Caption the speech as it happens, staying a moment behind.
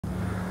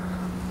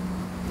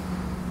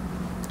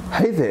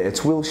Hey there,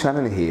 it's Will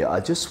Shannon here. I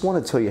just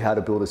want to tell you how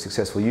to build a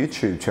successful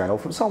YouTube channel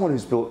from someone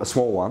who's built a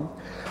small one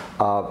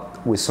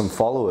with some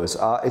followers.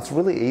 It's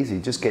really easy.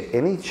 Just get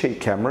any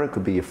cheap camera. It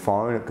could be your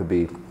phone, it could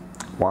be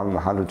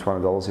 $100,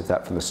 $200 if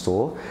that from the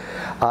store.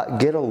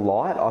 Get a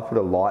light. I put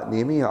a light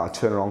near me. I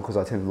turn it on because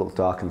I tend to look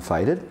dark and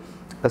faded.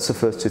 That's the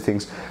first two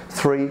things.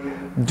 3,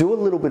 do a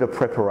little bit of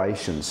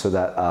preparation so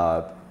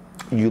that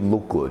you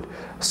look good.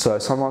 So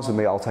sometimes with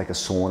me, I'll take a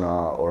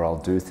sauna or I'll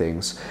do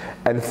things.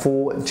 And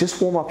 4,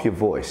 just warm up your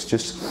voice.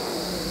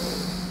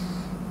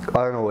 I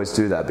don't always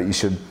do that, but you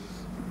should,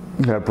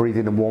 breathe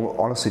in and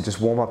honestly,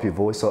 just warm up your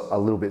voice a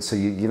little bit so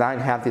you don't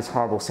have this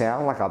horrible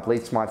sound like I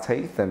bleached my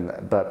teeth,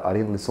 but I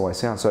didn't listen to my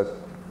sound. So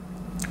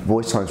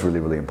voice tone is really,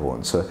 really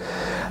important. So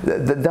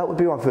that would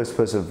be my first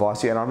piece of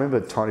advice to you. And I remember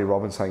Tony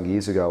Robbins saying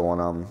years ago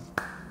on,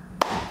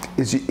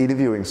 is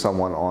interviewing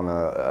someone on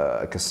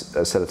a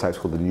set of tapes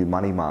called The New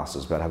Money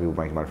Masters about how people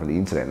make money from the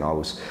internet, and I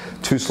was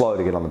too slow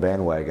to get on the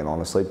bandwagon,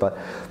 honestly. But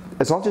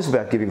it's not just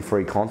about giving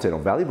free content or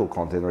valuable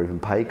content or even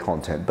paid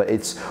content, but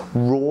it's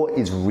raw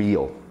is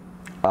real.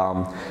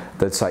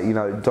 That say,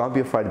 don't be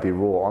afraid to be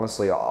raw.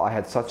 Honestly, I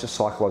had such a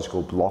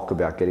psychological block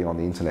about getting on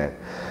the internet,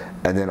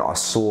 and then I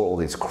saw all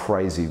these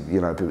crazy,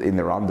 in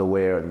their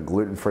underwear and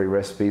gluten-free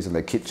recipes in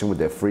their kitchen with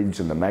their fridge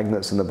and the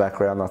magnets in the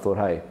background. And I thought,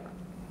 hey,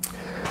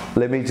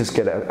 let me just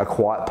get a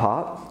quiet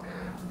part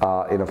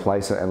in a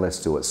place and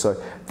let's do it.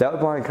 So that would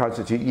be my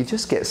encouragement to you. You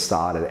just get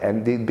started,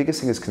 and the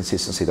biggest thing is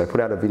consistency. They put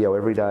out a video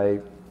every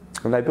day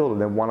and they build it,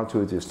 and then 1 or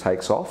 2 just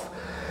takes off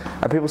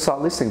and people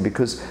start listening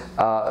because,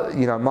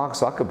 Mark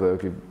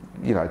Zuckerberg,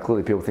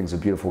 clearly people think he's a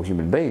beautiful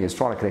human being, is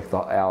trying to connect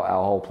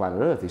our whole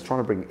planet Earth. He's trying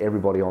to bring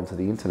everybody onto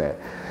the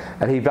internet.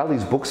 And he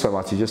values books so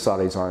much, he just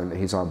started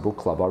his own book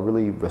club. I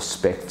really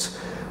respect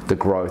the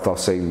growth I've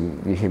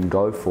seen him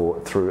go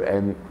through,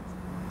 and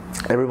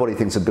everybody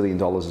thinks $1 billion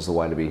is the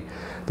way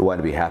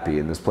to be happy,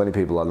 and there's plenty of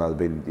people I know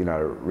that have been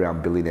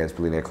around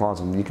billionaire clients,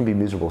 and you can be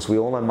miserable. So we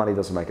all know money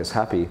doesn't make us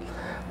happy,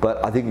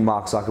 but I think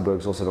Mark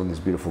Zuckerberg's also done this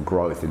beautiful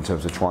growth in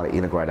terms of trying to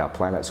integrate our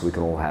planet so we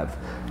can all have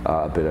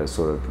a better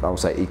sort of, I won't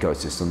say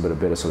ecosystem, but a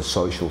better sort of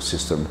social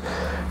system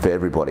for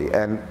everybody.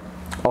 And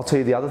I'll tell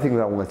you the other thing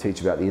that I want to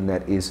teach about the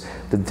internet is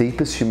the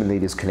deepest human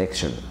need is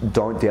connection.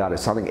 Don't doubt it. If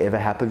something ever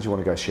happens, you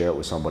want to go share it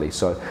with somebody.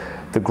 So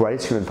the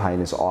greatest human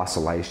pain is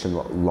isolation,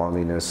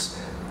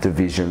 loneliness,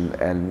 division,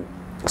 and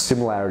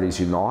similarities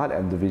unite,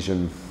 and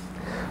division,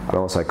 I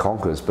don't want to say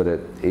conquers, but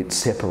it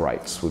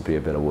separates would be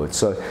a better word.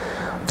 So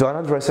don't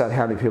underestimate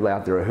how many people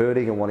out there are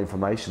hurting and want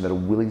information that are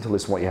willing to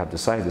listen to what you have to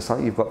say. There's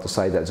something you've got to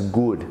say that's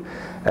good.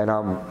 And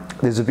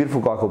there's a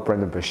beautiful guy called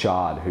Brendan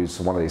Burchard who's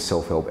one of these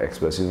self-help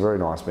experts. He's a very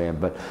nice man,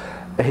 but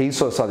he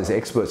sort of started this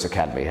Experts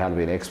Academy, how to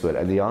be an expert.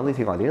 And the only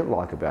thing I didn't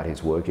like about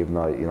his work, even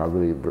though I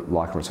really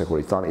like and respect what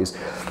he's done, is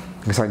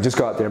he's saying just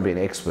go out there and be an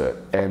expert.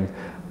 And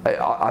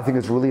I think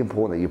it's really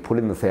important that you put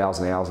in the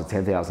 1,000 hours or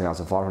 10,000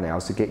 hours or 500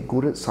 hours to get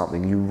good at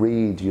something. You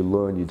read, you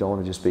learn, you don't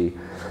want to just be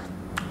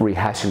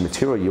rehashing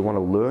material. You want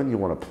to learn, you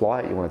want to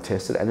apply it, you want to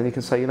test it, and then you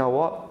can say, you know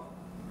what?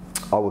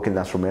 I work in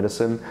natural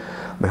medicine,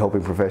 I'm a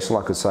helping professional.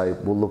 I could say,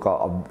 well look,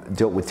 I've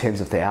dealt with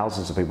tens of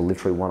thousands of people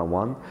literally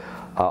one-on-one,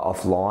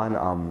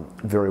 offline,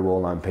 very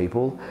well-known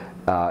people.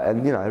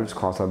 And it was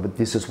constant, but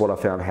this is what I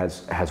found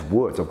has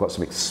worked. I've got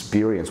some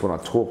experience. When I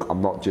talk,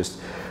 I'm not just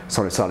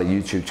someone who started a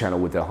YouTube channel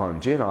with their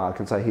home gym. I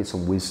can say, here's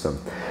some wisdom.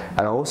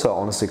 And I also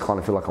honestly kind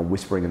of feel like I'm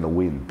whispering in the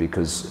wind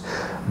because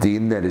the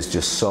internet is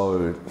just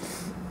so,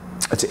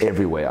 it's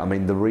everywhere. I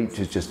mean, the reach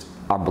is just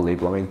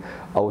unbelievable. I mean,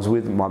 I was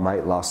with my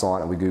mate last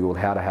night and we Googled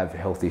how to have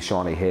healthy,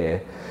 shiny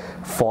hair.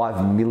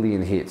 5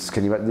 million hits.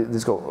 Can you imagine?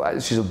 This girl,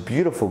 she's a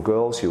beautiful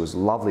girl. She was a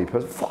lovely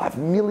person. 5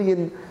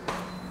 million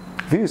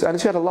views, and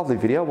she had a lovely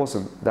video. It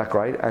wasn't that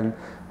great. And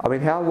I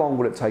mean, how long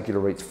would it take you to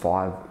reach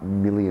 5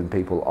 million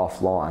people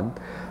offline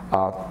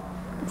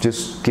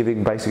just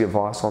giving basic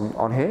advice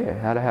on hair,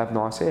 how to have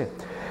nice hair?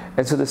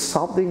 And so there's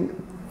something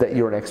that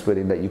you're an expert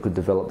in that you could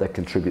develop that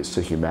contributes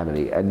to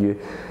humanity. And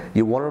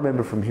you want to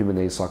remember from human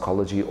needs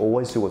psychology,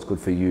 always do what's good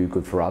for you,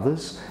 good for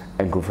others,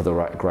 and good for the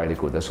greater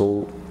good. That's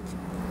all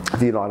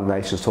the United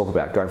Nations talk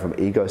about, going from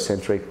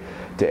egocentric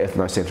to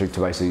ethnocentric to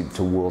basically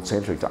to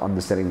world-centric, to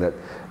understanding that,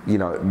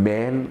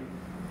 man,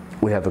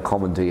 we have a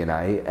common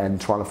DNA,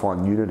 and trying to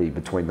find unity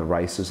between the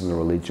races and the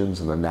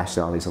religions and the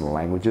nationalities and the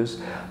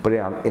languages. But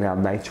in our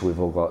nature, we've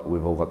all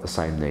got the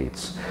same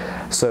needs.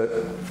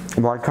 So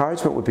my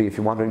encouragement would be, if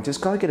you're wondering,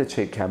 just go get a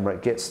cheap camera,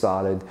 get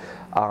started,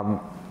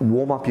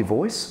 warm up your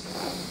voice.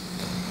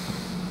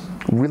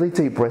 Really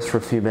deep breaths for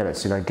a few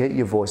minutes. Get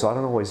your voice. I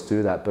don't always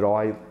do that, but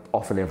I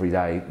often every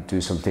day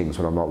do some things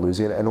when I'm not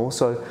losing it. And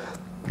also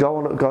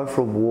go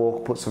for a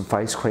walk, put some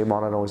face cream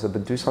on, and always,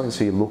 but do something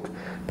so you look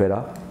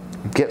better.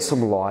 Get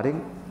some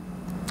lighting,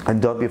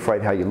 and don't be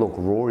afraid how you look.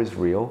 Raw is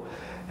real.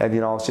 And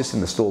I was just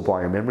in the store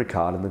buying a memory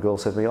card, and the girl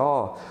said to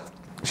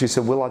me, she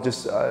said, well, I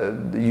just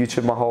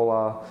YouTube my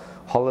whole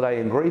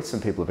holiday in Greece,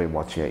 and people have been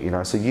watching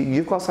it. So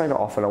you've got something to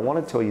offer, and I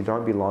want to tell you,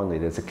 don't be lonely.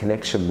 There's a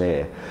connection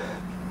there.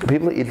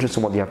 people are interested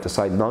in what you have to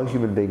say. No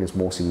human being is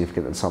more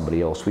significant than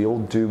somebody else. We all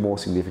do more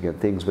significant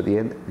things, but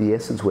the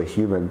essence, we're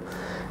human.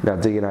 Now,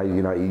 DNA,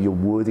 you know, you're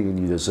worthy and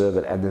you deserve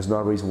it, and there's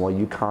no reason why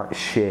you can't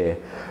share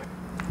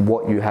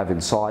what you have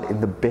inside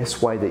in the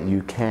best way that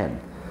you can.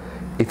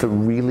 If it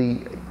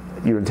really,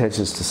 your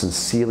intention is to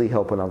sincerely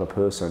help another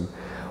person,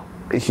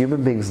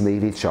 human beings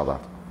need each other.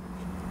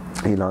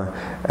 You know,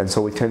 and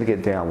so we tend to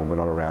get down when we're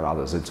not around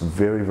others. It's a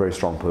very, very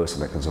strong person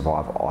that can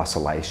survive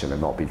isolation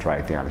and not be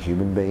dragged down.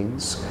 Human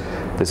beings,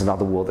 there's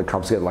another world that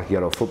comes together, like you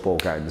go to a football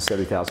game, there's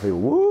 70,000 people,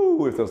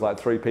 woo, if there's like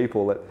 3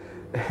 people,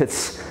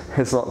 it's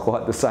not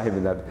quite the same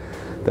in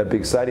that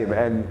big stadium.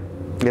 And,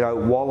 you know,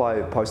 while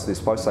I posted this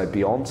post, say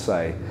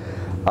Beyonce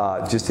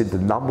just did the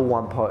number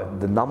one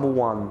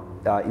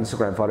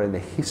Instagram photo in the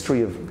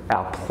history of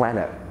our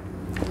planet,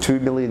 2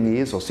 million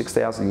years or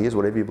 6,000 years,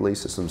 whatever your belief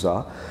systems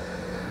are.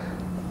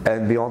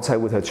 And Beyonce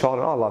with her child,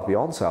 and I love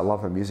Beyonce, I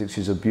love her music,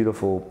 she's a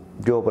beautiful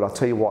girl, but I'll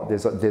tell you what,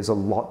 there's a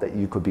lot that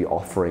you could be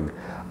offering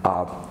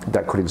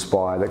that could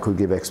inspire, that could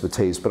give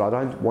expertise, but I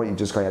don't want you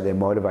just going out there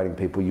motivating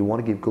people. You want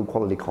to give good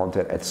quality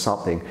content at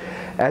something.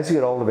 As you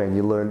get older, man,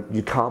 you learn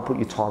you can't put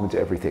your time into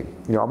everything.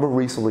 You know, I'm a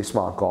reasonably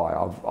smart guy.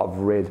 I've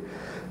read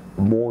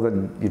more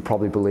than you'd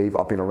probably believe.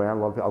 I've been around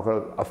a lot. I've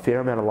got a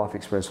fair amount of life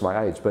experience for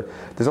my age, but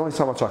there's only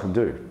so much I can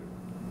do.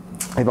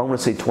 If I'm going to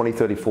see 20,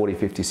 30, 40,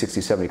 50,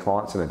 60, 70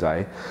 clients in a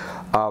day,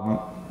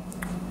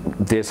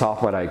 there's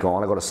half my day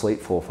gone. I've got to sleep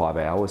 4 or 5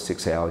 hours,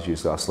 6 hours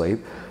usually I sleep.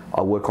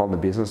 I work on the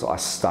business, I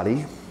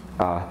study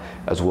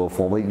as well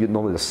formally.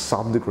 Normally there's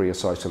some degree of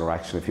social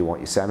interaction if you want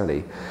your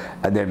sanity.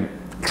 And then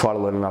try to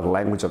learn another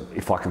language.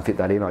 If I can fit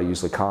that in, I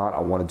usually can't. I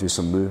want to do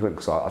some movement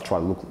because I try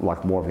to look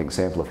like more of an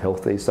example of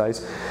health these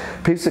days.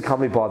 People that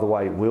come to me, by the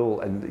way, will,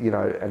 and you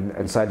know,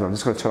 and say to me, I'm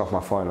just going to turn off my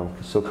phone,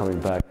 I'm still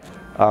coming back.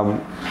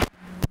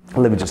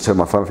 Let me just turn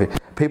my phone off here.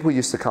 People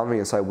used to come to me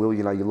and say, Will,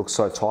 you know, you look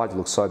so tired, you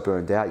look so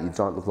burned out, you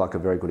don't look like a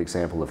very good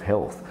example of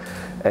health.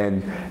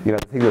 And, you know,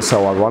 the thing that's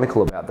so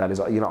ironical about that is,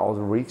 you know, I was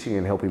reaching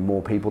and helping more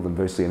people than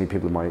virtually any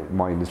people in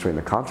my industry in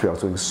the country. I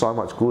was doing so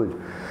much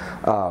good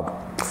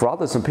for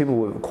others, and people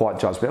were quite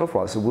judgmental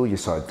for us. They said, Will, you're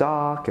so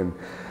dark and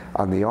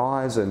on the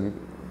eyes, and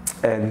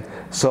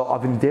so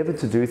I've endeavoured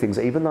to do things,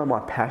 even though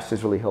my passion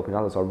is really helping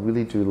others. I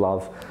really do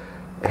love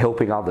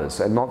helping others,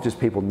 and not just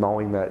people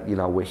knowing that, you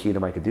know, we're here to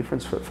make a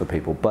difference for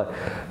people, but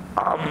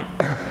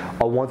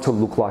I want to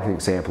look like an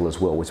example as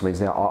well, which means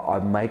now I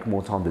make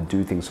more time to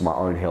do things for my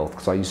own health,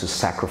 because I used to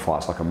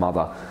sacrifice like a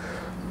mother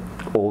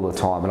all the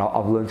time, and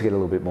I've learned to get a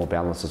little bit more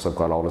balanced as I've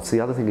got older. So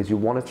the other thing is, you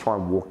want to try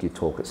and walk your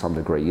talk at some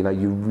degree. You know,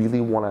 you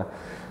really want to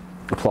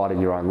apply it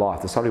in your own life.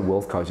 There's so many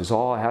wealth coaches,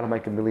 oh, how to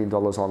make $1 million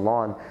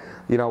online.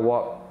 You know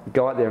what?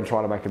 Go out there and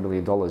try to make $1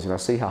 million. You know,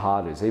 see how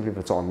hard it is. Even if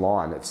it's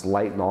online, it's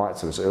late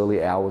nights and it's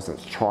early hours and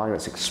it's trying,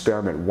 it's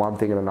experiment, one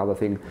thing and another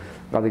thing.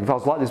 If I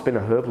was like this, being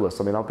a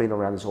herbalist, I mean, I've been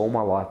around this all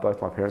my life.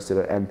 Both my parents did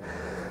it, and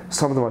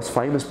some of the most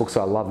famous books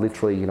I love,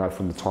 literally, you know,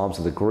 from the times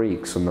of the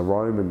Greeks and the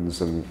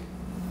Romans and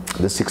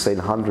the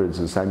 1600s,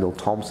 and Samuel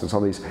Thompson,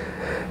 some of these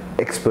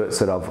experts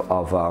that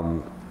I've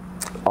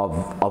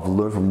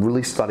learned from,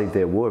 really studied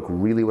their work,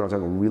 really, when I was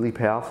doing really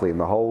powerfully, and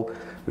the whole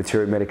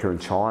Materia Medica in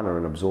China,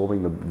 and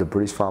absorbing the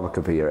British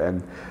pharmacopoeia.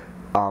 And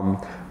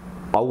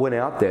I went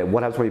out there.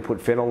 What happens when you put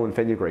phenol and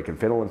fenugreek and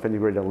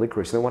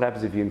licorice? And then what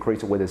happens if you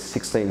increase it where there's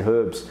 16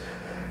 herbs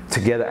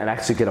together and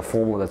actually get a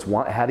formula that's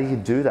one? How do you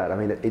do that? I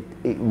mean,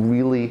 it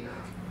really,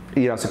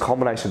 you know, it's a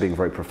combination of being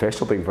very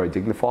professional, being very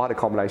dignified, a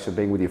combination of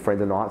being with your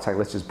friend at night saying,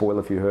 let's just boil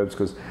a few herbs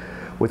because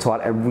we're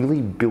tired, and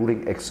really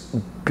building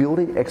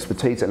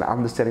expertise and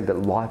understanding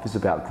that life is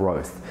about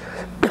growth.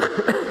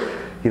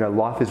 You know,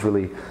 life is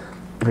really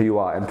who you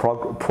are, and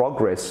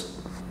progress.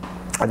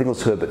 I think it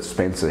was Herbert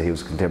Spencer, he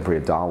was a contemporary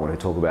of Darwin, who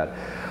talked about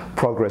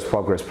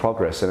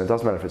progress, and it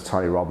doesn't matter if it's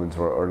Tony Robbins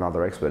or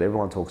another expert.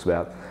 Everyone talks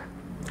about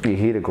you're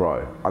here to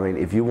grow. I mean,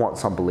 if you want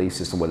some belief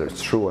system, whether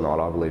it's true or not,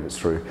 I believe it's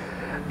true.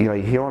 You know,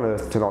 you're here on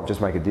earth to not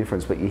just make a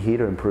difference, but you're here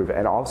to improve.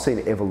 And I've seen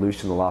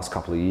evolution the last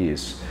couple of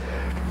years.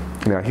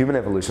 You know, human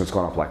evolution has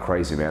gone up like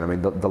crazy, man. I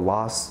mean,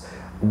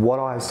 what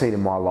I've seen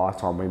in my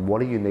lifetime, I mean,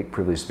 what a unique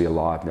privilege to be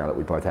alive now that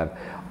we both have.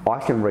 I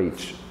can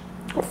reach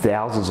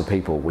thousands of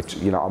people, which,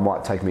 you know, it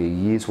might take me a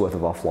year's worth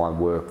of offline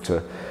work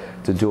to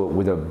do it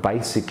with a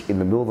basic, in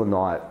the middle of the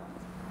night,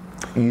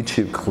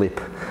 YouTube clip.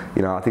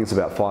 You know, I think it's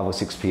about 5 or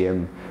 6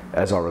 p.m.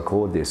 as I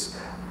record this,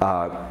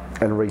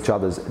 and reach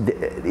others.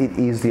 It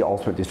is the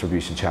ultimate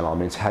distribution channel. I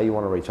mean, it's how you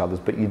want to reach others,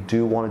 but you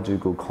do want to do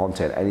good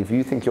content. And if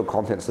you think your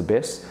content's the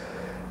best,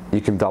 you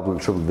can double and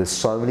triple. There's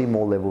so many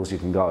more levels you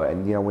can go.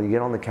 And, you know, when you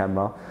get on the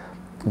camera,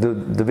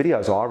 the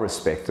videos I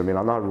respect, I mean,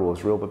 I know raw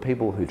is real, but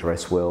people who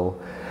dress well,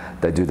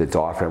 they do their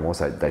diaphragm well,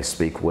 they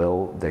speak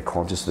well, they're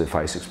conscious of their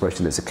face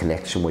expression, there's a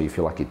connection where you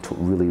feel like you're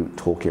really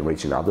talking and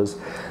reaching others.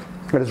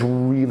 And it's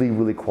really,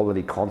 really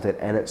quality content,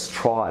 and it's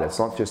tried. It's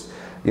not just,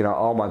 you know,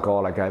 oh my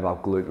God, I gave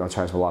up gluten, I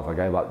changed my life. I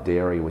gave up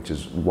dairy, which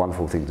is a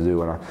wonderful thing to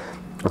do, and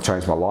I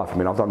changed my life. I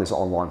mean, I've done this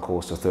online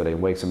course for 13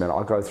 weeks, and man,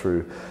 I go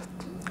through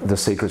the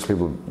secrets of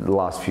people the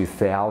last few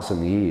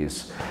thousand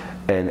years,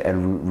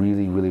 and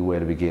really, really where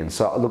to begin.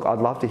 So look, I'd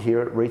love to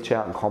hear it. Reach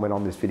out and comment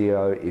on this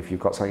video if you've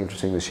got something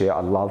interesting to share.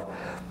 I'd love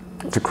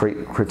to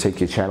critique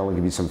your channel and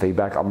give you some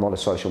feedback. I'm not a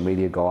social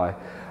media guy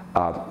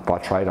by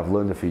trade. I've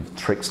learned a few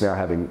tricks now,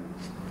 having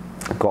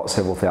got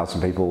several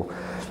thousand people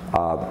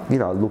you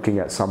know, looking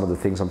at some of the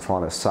things I'm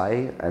trying to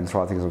say and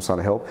trying things I'm trying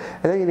to help.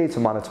 And then you need to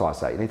monetize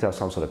that. You need to have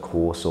some sort of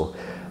course or,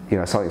 you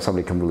know, something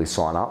somebody can really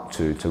sign up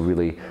to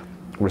really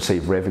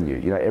receive revenue.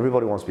 You know,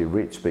 everybody wants to be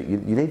rich, but you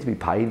need to be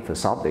paid for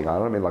something. I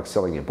don't mean like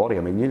selling your body.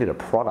 I mean, you need a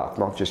product,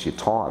 not just your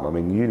time. I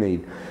mean,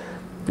 you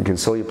can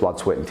sell your blood,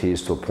 sweat and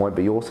tears to a point,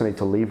 but you also need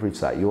to leverage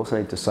that. You also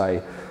need to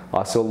say,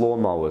 I sell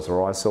lawnmowers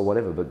or I sell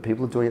whatever, but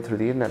people are doing it through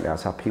the internet now.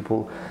 It's how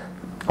people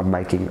are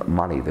making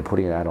money. They're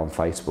putting it out on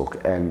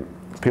Facebook. And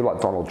people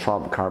like Donald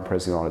Trump, current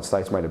president of the United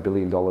States, made $1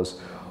 billion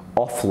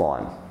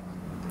offline.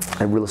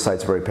 And real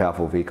estate's a very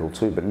powerful vehicle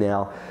too. But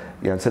now,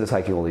 you know, instead of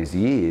taking all these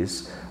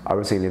years, I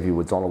was seeing an interview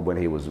with Donald when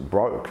he was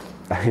broke.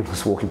 And he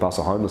was walking past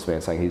a homeless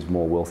man saying he's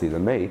more wealthy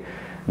than me.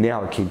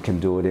 Now a kid can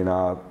do it in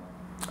a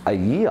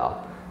year,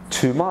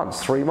 2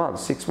 months, 3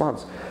 months, 6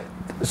 months.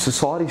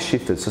 Society's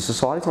shifted. So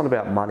society's not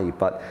about money,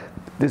 but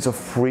there's a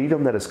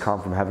freedom that has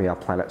come from having our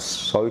planet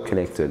so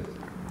connected.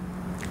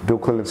 Bill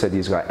Clinton said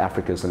years ago,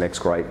 Africa's the next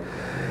great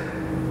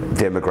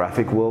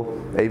demographic. Well,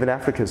 even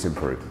Africa's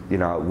improved. You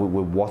know,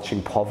 we're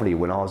watching poverty.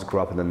 When I grew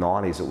up in the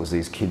 90s, it was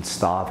these kids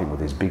starving with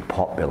these big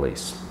pot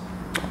bellies,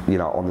 you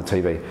know, on the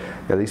TV. You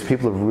know, these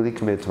people are really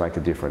committed to make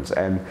a difference.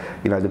 And,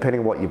 you know,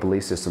 depending on what your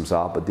belief systems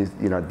are, but this,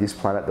 you know, this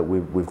planet that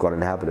we've got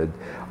inhabited,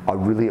 I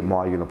really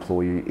admire you and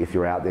applaud you if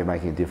you're out there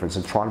making a difference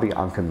and trying to be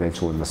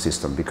unconventional in the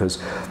system,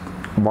 because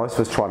most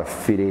of us try to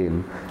fit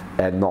in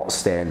and not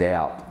stand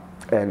out.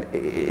 And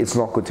it's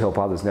not good to help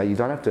others. Now, you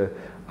don't have to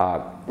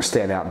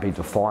stand out and be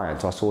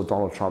defiant. I saw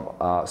Donald Trump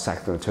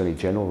sacked an attorney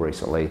general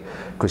recently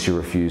because she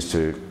refused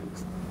to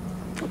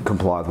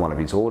comply with one of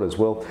his orders.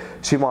 Well,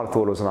 she might have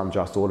thought it was an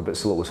unjust order, but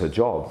still it was her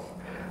job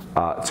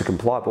to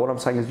comply. But what I'm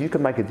saying is you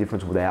can make a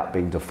difference without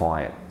being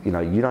defiant. You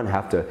know, you don't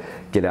have to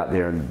get out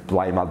there and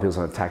blame other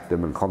people and attack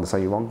them and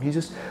condescend you wrong. You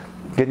just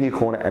get in your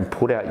corner and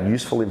put out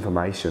useful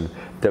information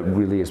that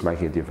really is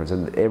making a difference.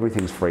 And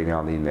everything's free now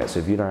on the internet.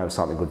 So if you don't have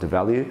something good to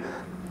value,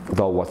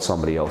 they'll watch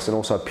somebody else. And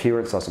also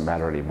appearance doesn't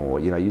matter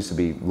anymore. You know, it used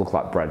to look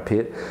like Brad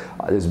Pitt.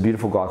 There's a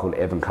beautiful guy called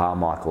Evan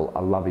Carmichael.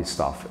 I love his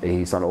stuff.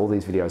 He's done all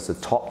these videos, the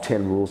top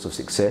 10 rules of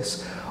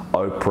success.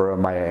 Oprah,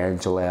 Maya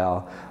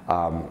Angelou,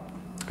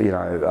 you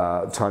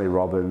know, Tony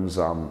Robbins,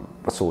 I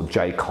saw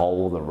J.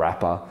 Cole, the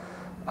rapper,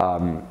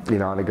 you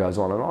know, and it goes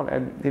on and on.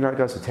 And, you know, it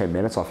goes for 10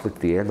 minutes. I flicked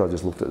the end. I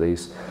just looked at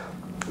these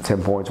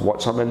 10 points,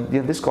 watched something. And,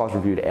 you know, this guy's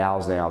reviewed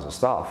hours and hours of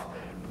stuff.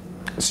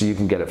 So you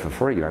can get it for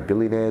free. You know,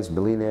 billionaires,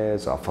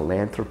 millionaires,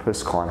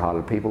 philanthropists,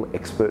 kind-hearted people,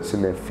 experts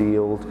in their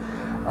field,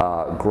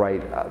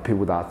 great people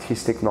with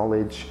artistic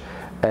knowledge.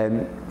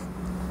 And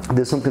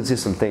there's some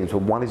consistent themes, but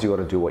one is you got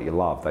to do what you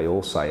love. They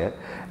all say it.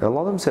 And a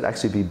lot of them said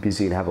actually be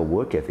busy and have a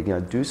work ethic. You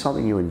know, do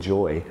something you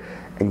enjoy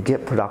and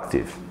get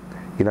productive.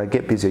 You know,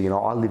 get busy. You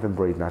know, I live and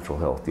breathe natural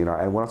health. You know,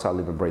 and when I say I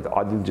live and breathe,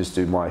 I didn't just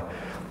do my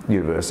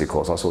university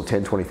course. I saw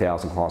 10,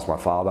 20,000 clients, my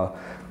father.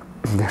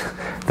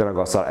 Then I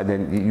got started, and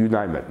then you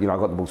name it. You know, I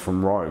got the books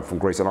from Rome, from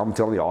Greece, and I'm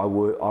telling you,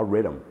 I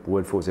read them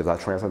word for word. If they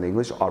translated into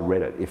English, I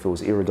read it. If it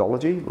was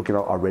iridology, look, you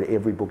know, I read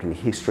every book in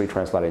history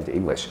translated into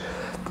English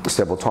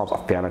several times.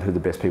 I found out who the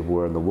best people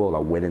were in the world. I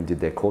went and did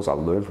their course. I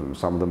learned from them.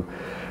 Some of them,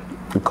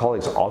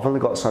 colleagues. I've only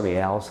got so many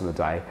hours in the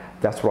day.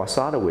 That's what I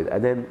started with,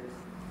 and then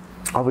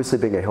obviously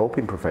being a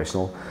helping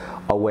professional,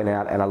 I went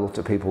out and I looked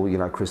at people, you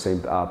know, Christine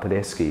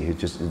Podesky, who's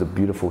just a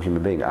beautiful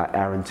human being,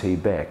 Aaron T.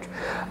 Beck,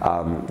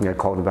 you know,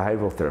 cognitive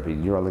behavioral therapy,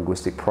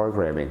 neuro-linguistic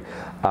programming,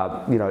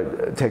 you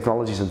know,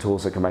 technologies and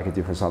tools that can make a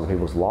difference in other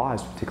people's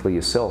lives, particularly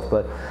yourself.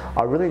 But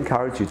I really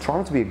encourage you, try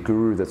not to be a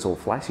guru that's all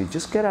flashy.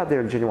 Just get out there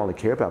and genuinely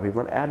care about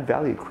people and add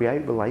value,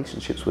 create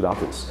relationships with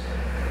others.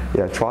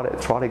 You know, try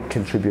to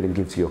contribute and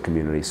give to your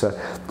community. So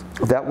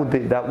that would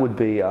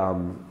be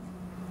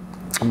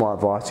my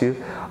advice to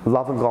you.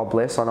 Love and God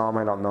bless. I know I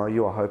may not know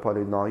you. I hope I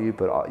do know you,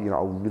 but you know,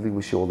 I really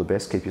wish you all the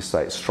best. Keep your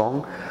state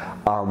strong.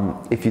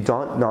 If you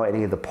don't know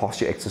any of the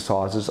posture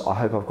exercises, I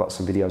hope I've got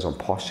some videos on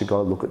posture.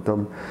 Go look at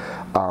them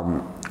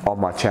on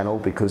my channel,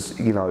 because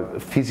you know,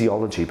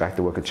 physiology, back to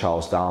the work of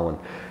Charles Darwin,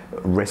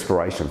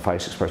 respiration,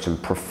 face expression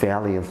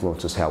profoundly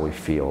influences how we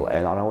feel.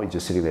 And I don't want you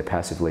just sitting there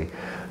passively.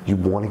 You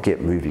want to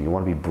get moving, you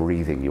want to be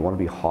breathing, you want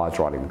to be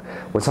hydrating.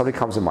 When somebody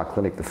comes in my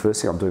clinic, the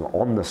first thing I'm doing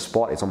on the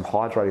spot is I'm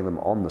hydrating them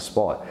on the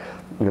spot.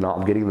 You know,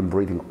 I'm getting them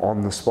breathing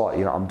on the spot.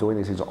 You know, I'm doing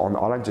these things on,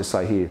 I don't just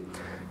say, here,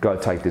 go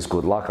take this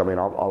good luck. I mean,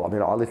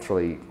 I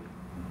literally,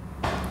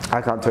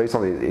 I can't tell you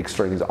some of the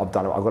extreme things I've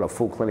done. I've got a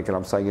full clinic and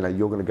I'm saying, you know,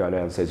 you're going to go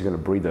downstairs, you're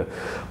going to breathe a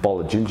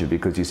bowl of ginger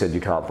because you said you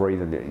can't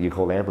breathe and you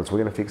call the ambulance. We're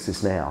going to fix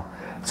this now.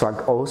 So I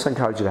also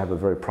encourage you to have a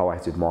very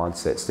proactive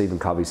mindset. Stephen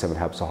Covey's 7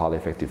 Habits of Highly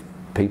Effective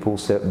People,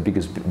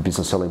 biggest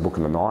business selling book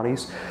in the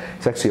 90s.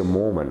 He's actually a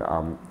Mormon,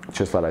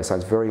 Church Latter-day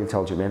Saints, very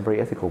intelligent man,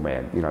 very ethical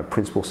man, you know,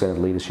 principle-centered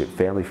leadership,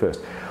 family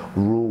first.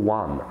 Rule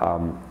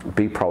 1,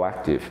 be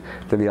proactive.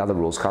 Then the other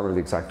rules, can't remember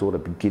the exact order,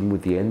 begin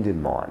with the end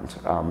in mind.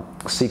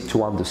 Seek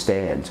to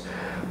understand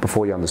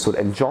before you understood.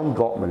 And John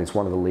Gottman is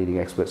one of the leading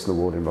experts in the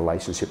world in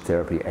relationship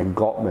therapy, and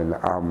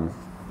Gottman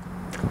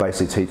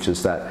basically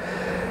teaches that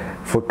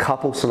for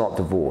couples to not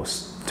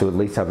divorce, to at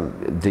least have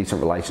a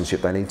decent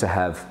relationship, they need to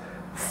have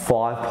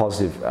 5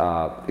 positive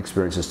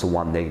experiences to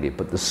 1 negative,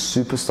 but the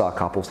superstar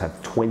couples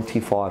have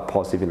 25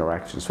 positive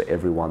interactions for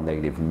every 1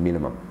 negative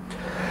minimum.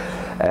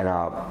 And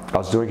I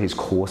was doing his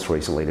course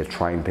recently to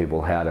train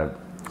people how to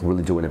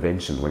really do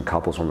intervention when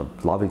couples want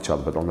to love each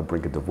other but on the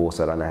brink of divorce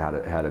they don't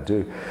know how to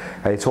do.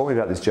 And he told me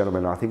about this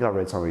gentleman. I think I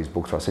read some of his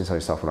books, or I've seen some of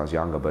his stuff when I was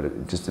younger, but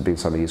it just had been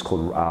something he's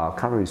called, I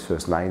can't remember his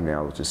first name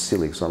now, which is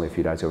silly because it's only a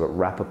few days ago, but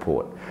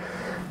Rappaport.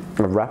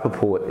 And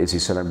Rappaport is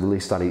his surname, really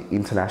study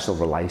international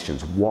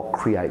relations. What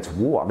creates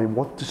war? I mean,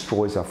 what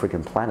destroys our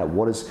freaking planet?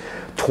 What has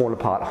torn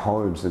apart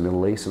homes in the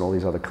Middle East and all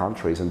these other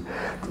countries? And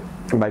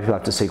maybe people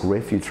have to seek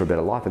refuge for a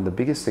better life. And the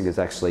biggest thing is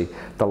actually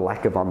the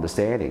lack of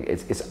understanding.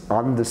 It's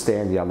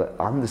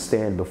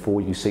understand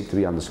before you seek to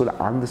be understood.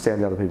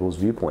 Understand the other people's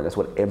viewpoint. That's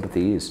what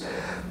empathy is.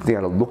 Being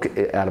able to look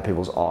out of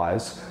people's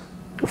eyes,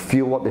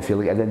 feel what they're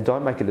feeling, and then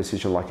don't make a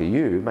decision like you're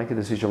you, make a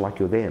decision like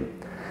you're them.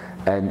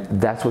 And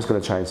that's what's going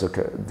to change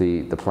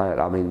the planet.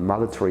 I mean,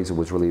 Mother Teresa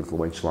was really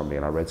influential on me,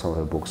 and I read some of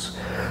her books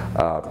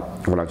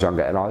when I was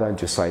younger. And I don't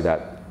just say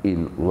that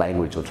in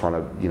language or trying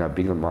to,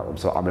 big on my.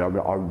 So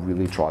I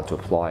really tried to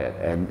apply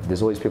it. And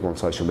there's always people on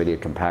social media,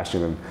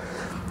 compassion and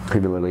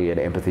humility and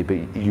empathy,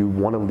 but you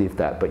want to live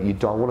that. But you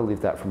don't want to live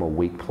that from a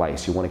weak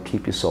place. You want to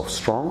keep yourself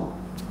strong.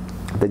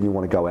 Then you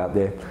want to go out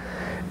there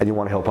and you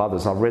want to help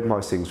others. And I've read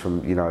most things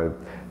from,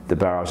 the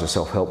barrage of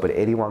self-help, but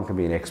anyone can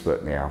be an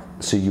expert now.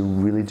 So you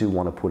really do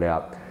want to put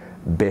out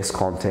best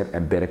content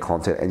and better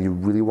content, and you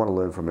really want to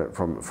learn from it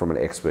from an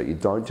expert. You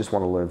don't just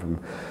want to learn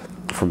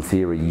from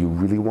theory. You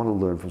really want to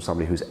learn from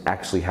somebody who's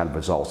actually had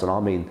results, and I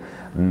mean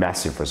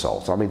massive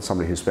results. I mean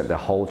somebody who spent their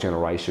whole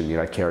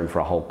generation, caring for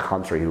a whole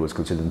country, who was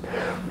considered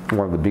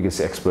one of the biggest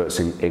experts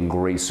in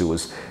Greece, who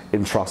was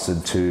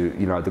entrusted to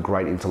the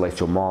great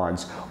intellectual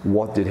minds.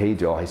 What did he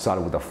do? Oh, he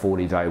started with a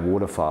 40-day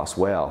water fast.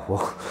 Wow.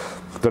 Well,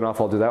 don't know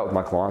if I'll do that with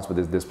my clients,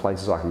 but there's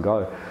places I can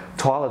go.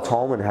 Tyler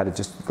Tolman had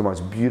just the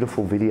most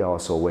beautiful video I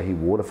saw where he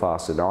water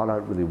fasted. Now, I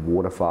don't really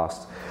water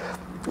fast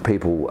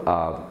people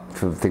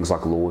for things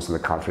like laws in the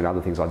country and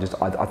other things.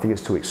 I think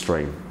it's too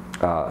extreme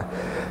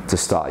to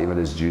start.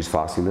 There's juice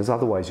fasting. There's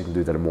other ways you can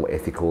do that are more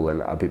ethical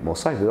and a bit more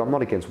safe. I'm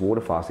not against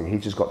water fasting.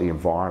 He's just got the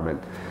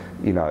environment,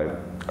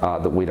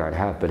 that we don't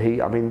have. But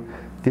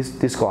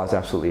this guy's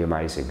absolutely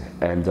amazing.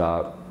 And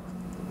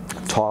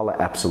Tyler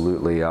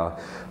absolutely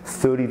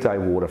 30-day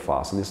water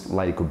fast, and this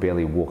lady could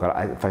barely walk.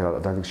 I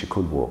don't think she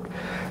could walk.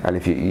 And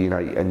if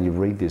and you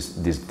read this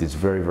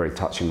very, very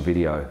touching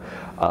video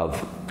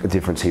of the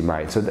difference he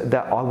made. So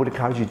that I would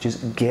encourage you,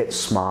 just get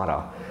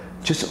smarter.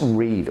 Just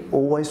read.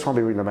 Always try to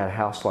be reading, no matter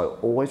how slow.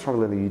 Always try to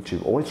learn the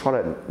YouTube. Always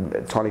try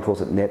to, Tony calls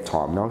it net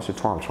time, no extra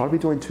time. Try to be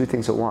doing 2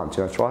 things at once.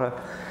 Try to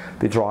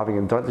be driving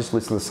and don't just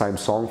listen to the same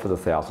song for the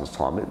 1000th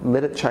time.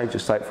 Let it change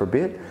your state for a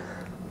bit.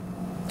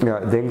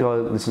 Then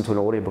go listen to an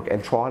audiobook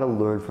and try to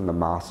learn from the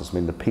masters.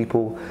 The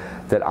people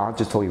that aren't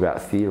just talking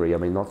about theory.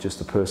 Not just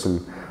the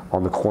person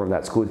on the corner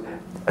that's good.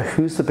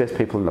 Who's the best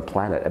people on the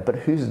planet? But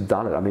who's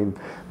done it?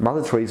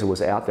 Mother Teresa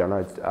was out there.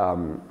 I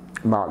know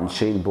Martin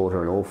Sheen bought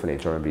her an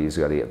orphanage. I remember years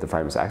ago, the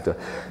famous actor.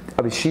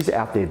 She's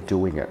out there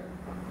doing it.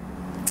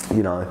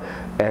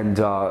 And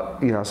so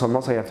I'm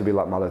not saying you have to be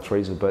like Mother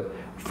Teresa, but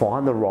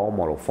find the role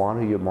model, find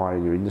who you admire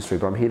in your industry.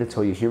 But I'm here to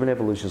tell you, human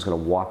evolution is going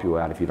to wipe you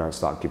out if you don't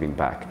start giving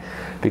back.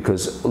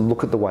 Because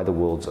look at the way the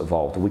world's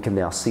evolved. We can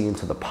now see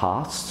into the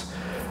past,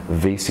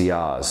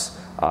 VCRs,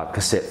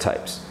 cassette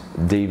tapes,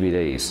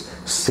 DVDs,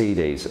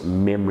 CDs,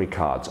 memory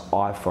cards,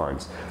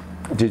 iPhones,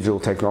 digital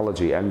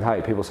technology. And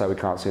hey, people say we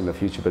can't see in the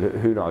future, but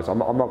who knows? I'm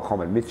not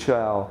commenting.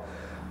 Michio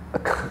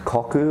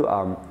Kaku,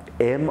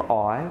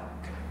 Michio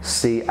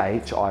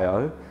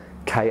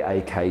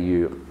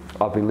Kaku.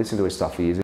 I've been listening to his stuff for years.